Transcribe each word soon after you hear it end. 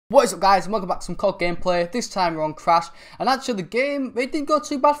What is up, guys, and welcome back to some COD gameplay. This time we're on Crash, and actually the game, it didn't go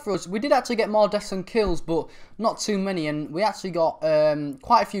too bad for us. We did actually get more deaths than kills, but not too many, and we actually got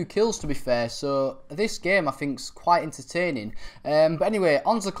quite a few kills, to be fair. So this game I think is quite entertaining. But anyway,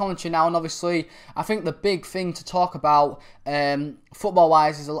 on to the commentary now, and obviously I think the big thing to talk about football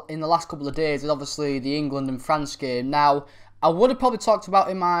wise is in the last couple of days is obviously the England and France game. Now I would have probably talked about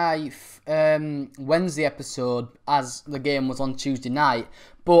in my Wednesday episode as the game was on Tuesday night,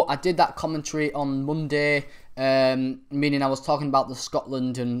 but I did that commentary on Monday, meaning I was talking about the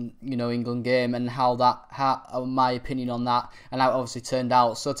Scotland and England game and how my opinion on that and how it obviously turned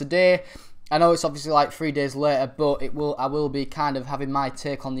out. So today, I know it's obviously like 3 days later, but I will be kind of having my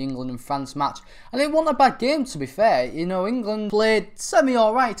take on the England and France match. And it wasn't a bad game, to be fair. England played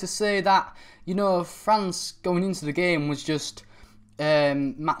semi-alright, to say that, France going into the game was just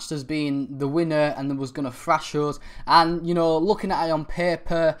matched as being the winner and was going to thrash us. And, looking at it on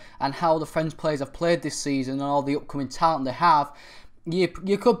paper and how the French players have played this season and all the upcoming talent they have,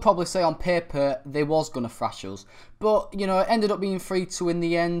 you could probably say on paper they was going to thrash us. But, it ended up being 3-2 in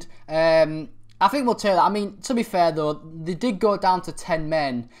the end. I think we'll take that. I mean, to be fair, though, they did go down to 10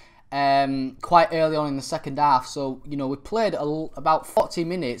 men quite early on in the second half. So, we played about 40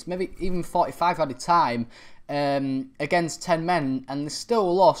 minutes, maybe even 45 at a time, against 10 men, and they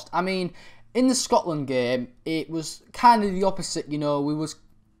still lost. I mean, in the Scotland game, it was kind of the opposite. Don't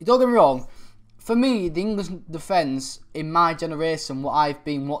get me wrong, for me, the English defence in my generation, what I've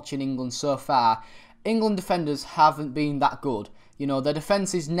been watching England so far, England defenders haven't been that good. Their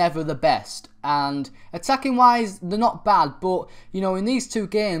defence is never the best, and attacking-wise, they're not bad, but, in these two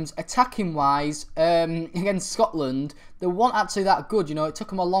games, attacking-wise, against Scotland, they weren't actually that good. It took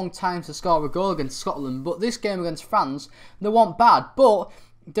them a long time to score a goal against Scotland, but this game against France, they weren't bad, but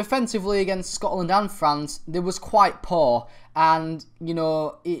defensively against Scotland and France, they was quite poor, and,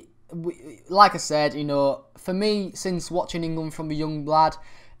 like I said, for me, since watching England from a young lad,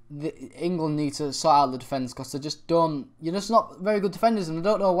 England need to sort out the defence because they just don't. You're just not very good defenders, and I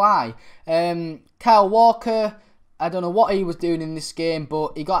don't know why. Kyle Walker, I don't know what he was doing in this game,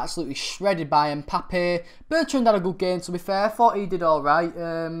 but he got absolutely shredded by Mbappe. Bertrand had a good game, to be fair. I thought he did all right.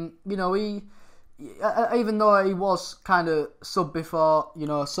 He even though he was kind of subbed before,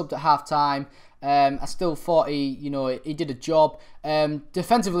 subbed at half time. I still thought he did a job.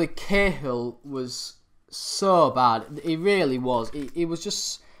 Defensively, Cahill was so bad. He really was. He was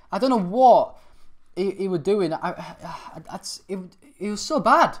just. I don't know what he was doing. It was so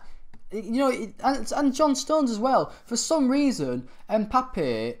bad. And John Stones as well. For some reason,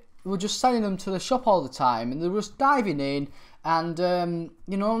 Mbappe were just sending them to the shop all the time, and they were just diving in and,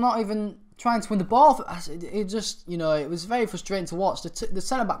 not even trying to win the ball. It was very frustrating to watch. The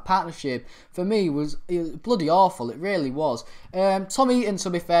centre-back partnership, for me, was bloody awful. It really was. Tom Eaton, to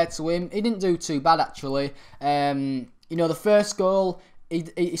be fair to him, he didn't do too bad, actually. The first goal,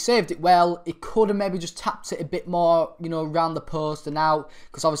 he saved it well. He could have maybe just tapped it a bit more, around the post and out,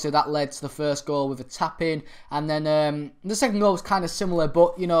 because obviously that led to the first goal with a tap-in. And then the second goal was kind of similar,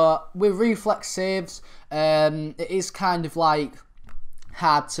 but, with reflex saves, it is kind of like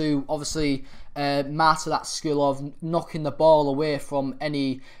hard to obviously master that skill of knocking the ball away from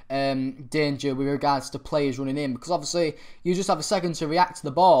any danger with regards to players running in, because obviously you just have a second to react to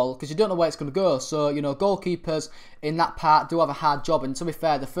the ball because you don't know where it's going to go. So goalkeepers in that part do have a hard job, and to be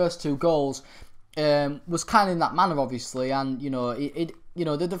fair, the first two goals was kind of in that manner, obviously, and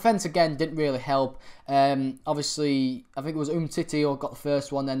the defence again didn't really help. Obviously, I think it was Umtiti who got the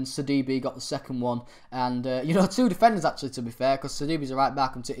first one, then Sidibe got the second one, and two defenders actually, to be fair, because Sidibe's a right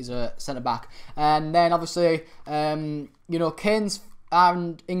back and Umtiti's a centre back, and then obviously Kane's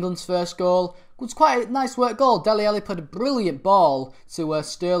and England's first goal was quite a nice work goal. Dele Alli played a brilliant ball to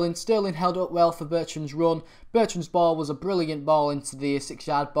Sterling. Sterling held up well for Bertrand's run. Bertrand's ball was a brilliant ball into the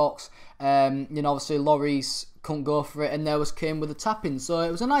 6-yard box. Obviously Lloris couldn't go for it, and there was Kane with a tap-in. So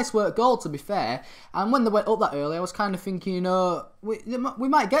it was a nice work goal, to be fair. And when they went up that early, I was kind of thinking, we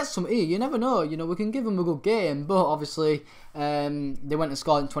might get some here. You never know. We can give them a good game. But obviously, they went and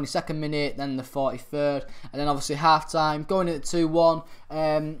scored in the 22nd minute, then the 43rd, and then obviously half-time, going in at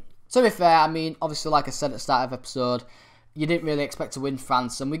 2-1. To be fair, I mean, obviously, like I said at the start of the episode, you didn't really expect to win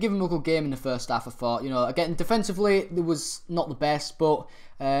France, and we give them a good game in the first half, I thought. Again, defensively, it was not the best, but,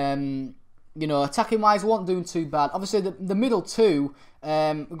 attacking-wise, we weren't doing too bad. Obviously, the middle two,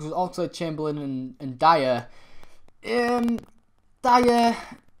 was also Chamberlain and Dyer. Dyer,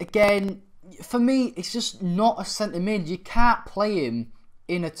 again, for me, it's just not a centre mid. You can't play him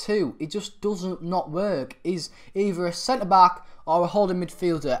in a two. It just doesn't not work. He's either a centre back or a holding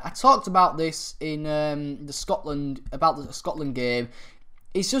midfielder. I talked about this in the Scotland game.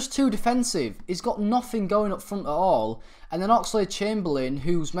 he's just too defensive. He's got nothing going up front at all. And then Oxlade-Chamberlain,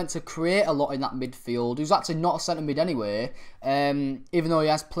 who's meant to create a lot in that midfield, who's actually not a centre mid anyway, even though he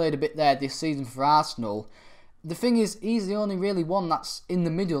has played a bit there this season for Arsenal. The thing is, he's the only really one that's in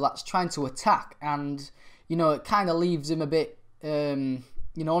the middle that's trying to attack, and you know, it kind of leaves him a bit, you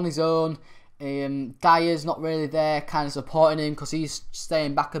know, on his own. Dyer's not really there, kind of supporting him because he's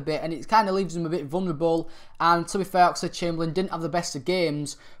staying back a bit, and it kind of leaves him a bit vulnerable. And to be fair, Oxlade-Chamberlain didn't have the best of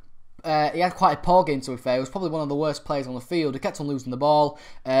games. He had quite a poor game, to be fair. He was probably one of the worst players on the field. He kept on losing the ball.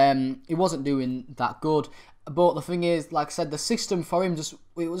 He wasn't doing that good. But the thing is, like I said, the system for him just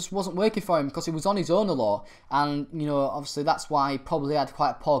wasn't working for him because he was on his own a lot. And, you know, obviously that's why he probably had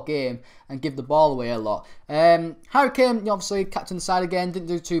quite a poor game and give the ball away a lot. Harry Kane, obviously, captain the side again, didn't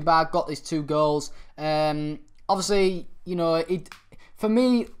do too bad, got his 2 goals. Obviously, you know, for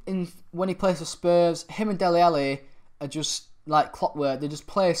me, when he plays for Spurs, him and Dele Alli are just like clockwork. They just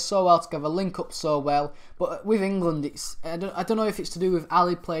play so well together, link up so well. But with England, it's I don't know if it's to do with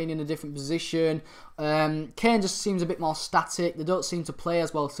Ali playing in a different position. Kane just seems a bit more static. They don't seem to play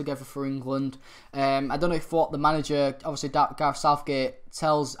as well together for England. I don't know if what the manager, obviously Gareth Southgate,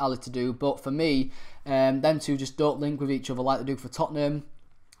 tells Ali to do, but for me, them two just don't link with each other like they do for Tottenham.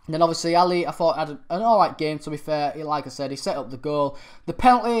 And then obviously Ali, I thought, had an alright game, to be fair. Like I said, he set up the goal. The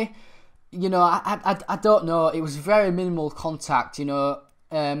penalty, you know, I don't know. It was very minimal contact, you know.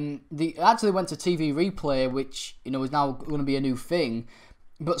 It actually went to TV replay, which, you know, is now going to be a new thing.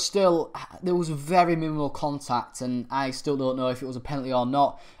 But still, there was very minimal contact, and I still don't know if it was a penalty or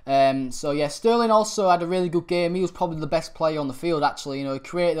not. So yeah, Sterling also had a really good game. He was probably the best player on the field, actually. You know, he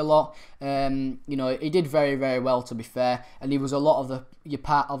created a lot. You know, he did very, very well, to be fair. And he was a lot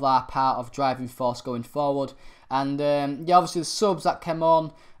of our part of driving force going forward. And yeah, obviously the subs that came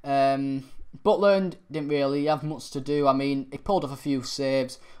on. Butland didn't really have much to do. I mean, he pulled off a few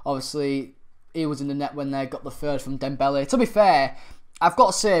saves. Obviously, he was in the net when they got the third from Dembele. To be fair, I've got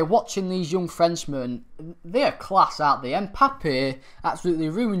to say, watching these young Frenchmen, they're class, aren't they? Mbappe absolutely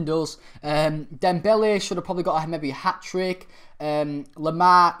ruined us. Dembele should have probably got maybe a hat-trick.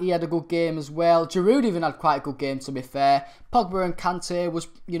 Lamar, he had a good game as well. Giroud even had quite a good game, to be fair. Pogba and Kante was,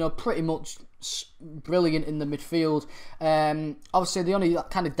 you know, pretty much brilliant in the midfield. Obviously, the only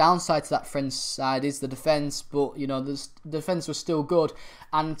kind of downside to that French side is the defence, but, you know, the defence was still good.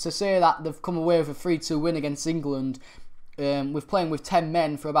 And to say that they've come away with a 3-2 win against England, with playing with 10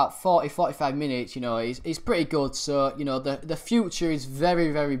 men for about 40-45 minutes, you know, it's pretty good. So, you know, the future is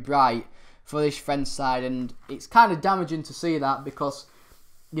very, very bright for this French side, and it's kind of damaging to see that because,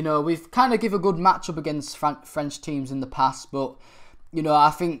 you know, we've kind of give a good matchup against French teams in the past, but, you know,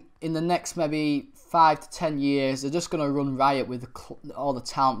 I think in the next maybe 5 to 10 years, they're just going to run riot with all the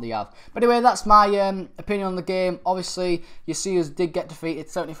talent they have. But anyway, that's my opinion on the game. Obviously, you see us did get defeated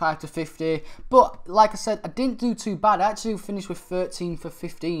 75-50. But like I said, I didn't do too bad. I actually finished with 13 for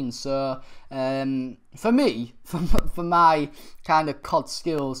 15. So for me, for my kind of COD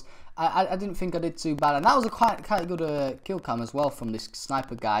skills, I didn't think I did too bad. And that was a quite good kill cam as well from this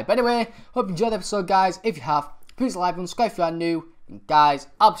sniper guy. But anyway, hope you enjoyed the episode, guys. If you have, please like and subscribe if you are new. And guys,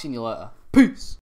 I'll see you later. Peace.